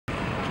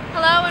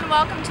and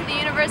welcome to the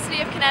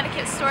University of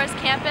Connecticut Storrs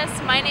campus.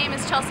 My name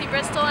is Chelsea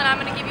Bristol and I'm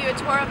going to give you a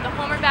tour of the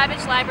Homer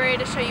Babbidge Library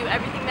to show you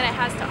everything that it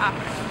has to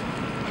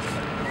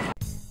offer.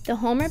 The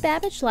Homer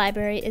Babbidge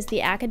Library is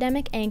the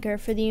academic anchor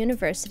for the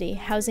university,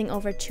 housing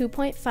over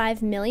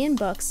 2.5 million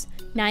books,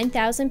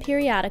 9,000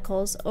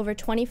 periodicals, over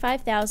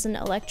 25,000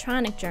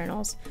 electronic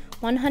journals,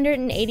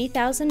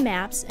 180,000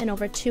 maps, and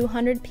over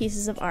 200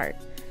 pieces of art.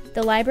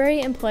 The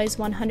library employs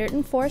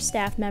 104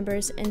 staff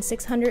members and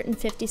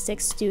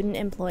 656 student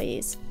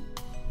employees.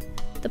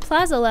 The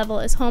plaza level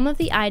is home of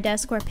the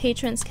iDesk, where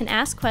patrons can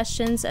ask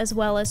questions as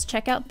well as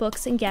check out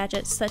books and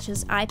gadgets such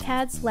as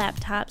iPads,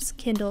 laptops,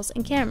 Kindles,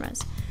 and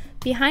cameras.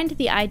 Behind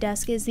the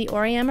iDesk is the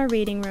Auriemma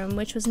Reading Room,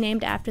 which was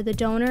named after the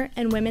donor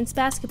and women's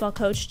basketball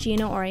coach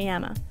Gina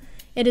Auriemma.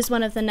 It is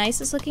one of the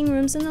nicest looking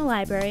rooms in the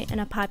library and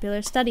a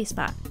popular study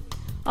spot.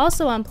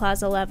 Also on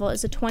plaza level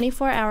is a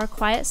 24-hour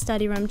quiet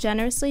study room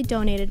generously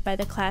donated by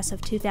the class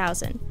of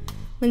 2000.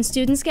 When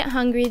students get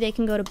hungry, they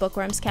can go to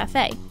Bookworms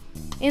Cafe.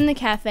 In the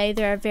cafe,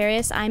 there are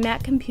various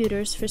iMac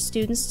computers for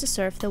students to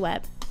surf the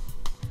web.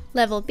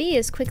 Level B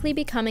is quickly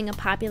becoming a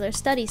popular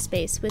study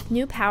space with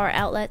new power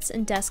outlets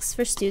and desks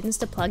for students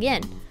to plug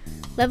in.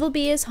 Level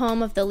B is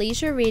home of the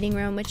Leisure Reading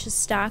Room, which is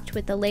stocked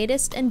with the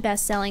latest and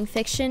best-selling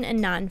fiction and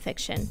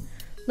nonfiction.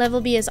 Level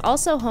B is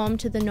also home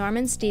to the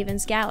Norman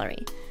Stevens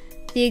Gallery.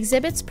 The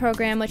exhibits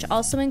program, which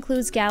also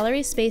includes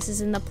gallery spaces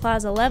in the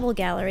Plaza Level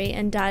Gallery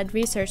and Dodd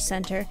Research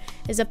Center,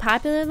 is a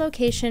popular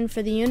location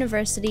for the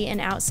university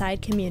and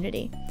outside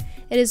community.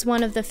 It is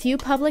one of the few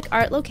public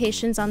art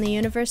locations on the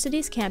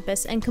university's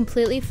campus and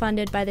completely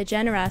funded by the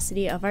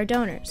generosity of our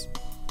donors.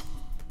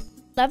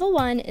 Level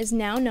 1 is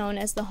now known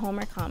as the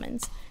Homer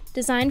Commons.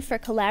 Designed for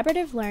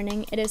collaborative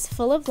learning, it is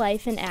full of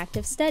life and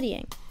active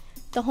studying.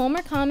 The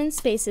Homer Commons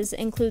spaces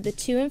include the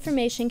 2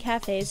 information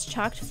cafes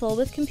chocked full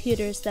with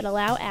computers that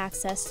allow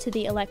access to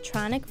the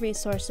electronic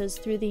resources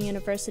through the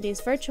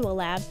university's virtual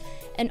lab,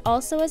 and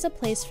also as a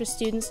place for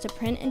students to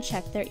print and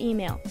check their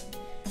email.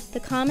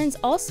 The Commons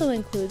also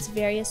includes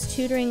various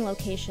tutoring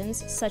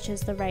locations such as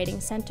the Writing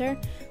Center,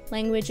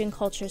 Language and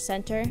Culture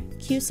Center,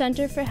 Q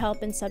Center for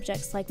help in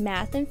subjects like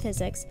math and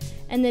physics,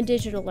 and the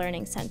Digital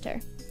Learning Center.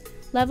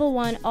 Level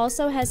 1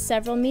 also has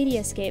several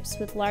mediascapes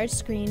with large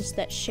screens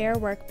that share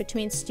work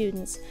between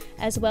students,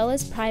 as well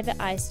as private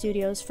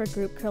iStudios for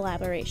group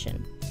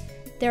collaboration.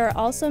 There are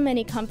also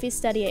many comfy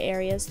study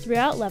areas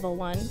throughout Level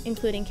 1,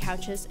 including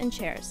couches and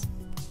chairs.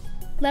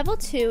 Level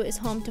 2 is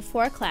home to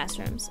 4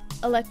 classrooms: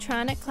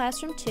 Electronic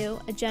Classroom 2,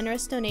 a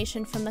generous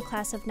donation from the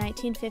class of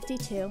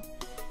 1952,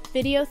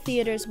 Video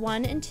Theaters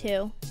 1 and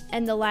 2,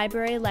 and the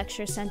Library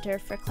Lecture Center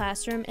for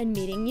classroom and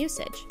meeting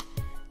usage.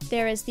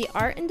 There is the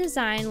Art and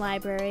Design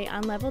Library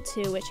on Level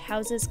 2, which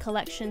houses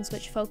collections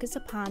which focus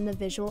upon the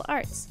visual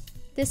arts.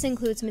 This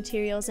includes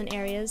materials in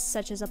areas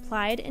such as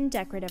applied and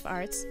decorative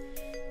arts,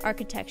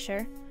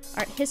 architecture,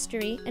 art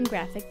history, and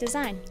graphic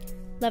design.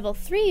 Level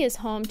 3 is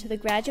home to the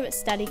Graduate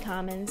Study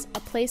Commons, a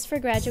place for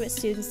graduate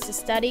students to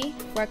study,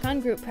 work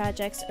on group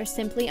projects, or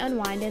simply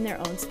unwind in their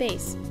own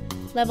space.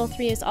 Level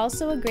 3 is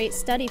also a great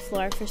study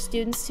floor for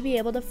students to be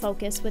able to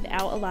focus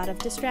without a lot of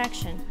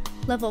distraction.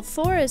 Level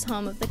 4 is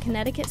home of the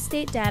Connecticut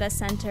State Data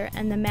Center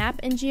and the Map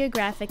and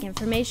Geographic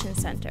Information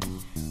Center.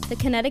 The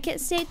Connecticut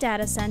State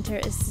Data Center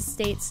is the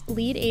state's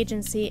lead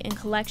agency in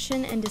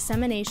collection and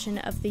dissemination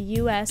of the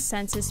U.S.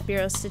 Census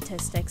Bureau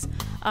statistics,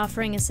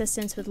 offering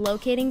assistance with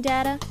locating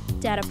data,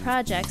 data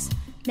projects,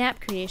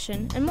 map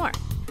creation, and more.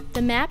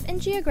 The Map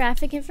and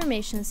Geographic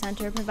Information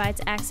Center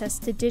provides access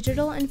to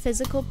digital and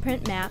physical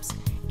print maps,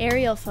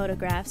 aerial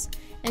photographs,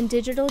 and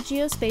digital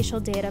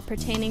geospatial data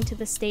pertaining to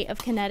the state of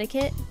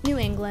Connecticut, New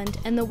England,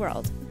 and the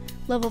world.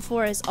 Level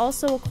 4 is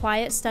also a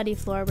quiet study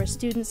floor where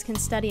students can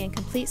study in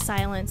complete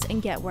silence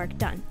and get work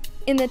done.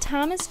 In the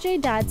Thomas J.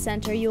 Dodd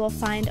Center, you will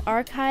find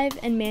archive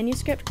and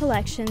manuscript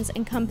collections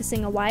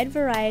encompassing a wide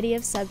variety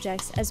of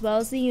subjects, as well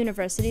as the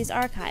university's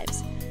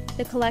archives.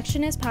 The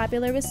collection is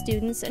popular with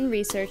students and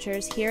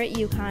researchers here at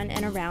UConn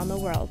and around the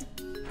world.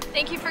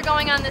 Thank you for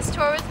going on this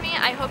tour with me.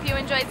 I hope you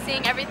enjoyed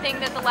seeing everything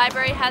that the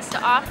library has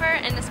to offer,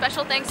 and a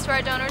special thanks to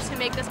our donors who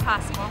make this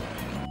possible.